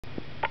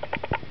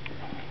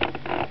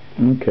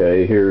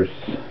Okay, here's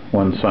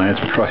one science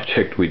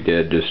project we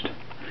did, just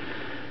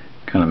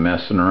kind of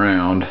messing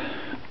around.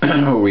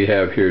 What we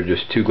have here,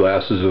 just 2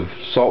 glasses of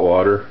salt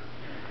water,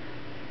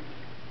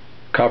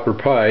 copper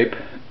pipe,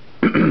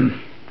 and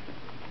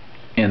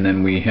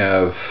then we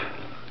have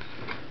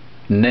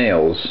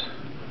nails,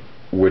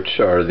 which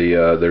are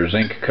they're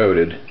zinc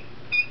coated,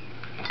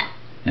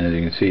 and as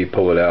you can see,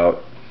 pull it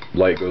out,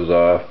 light goes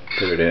off,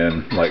 put it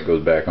in, light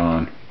goes back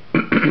on.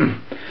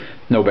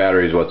 No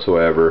batteries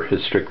whatsoever.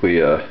 It's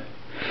strictly a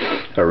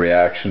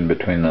reaction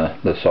between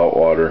the salt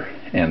water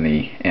and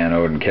the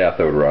anode and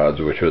cathode rods,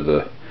 which are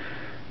the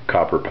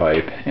copper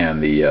pipe,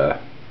 and the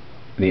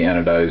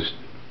anodized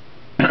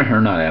or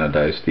not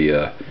anodized,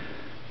 the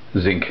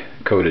zinc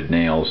coated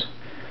nails.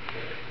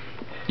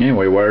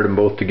 Anyway, wired them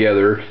both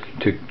together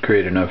to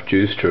create enough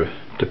juice to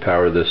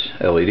power this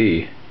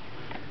LED.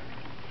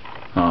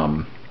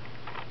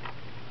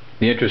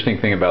 The interesting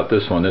thing about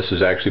this one, this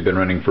has actually been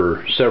running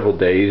for several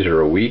days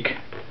or a week.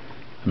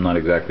 I'm not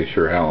exactly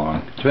sure how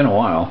long. It's been a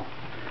while.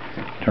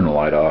 Turn the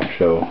light off,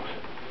 show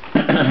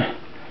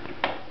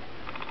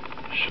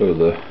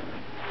the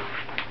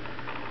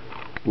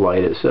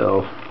light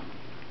itself.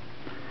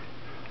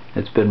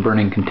 It's been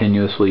burning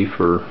continuously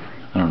for,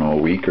 I don't know,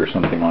 a week or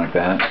something like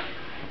that.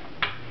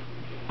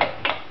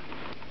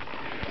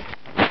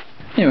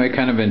 Anyway,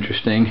 kind of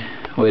interesting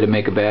way to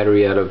make a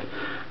battery out of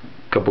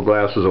a couple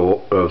glasses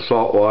of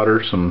salt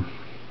water, some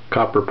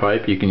copper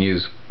pipe. You can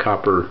use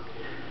copper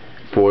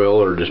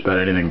foil or just about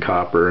anything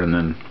copper, and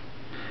then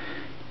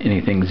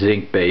anything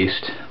zinc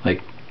based,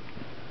 like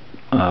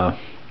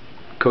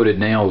coated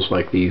nails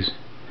like these.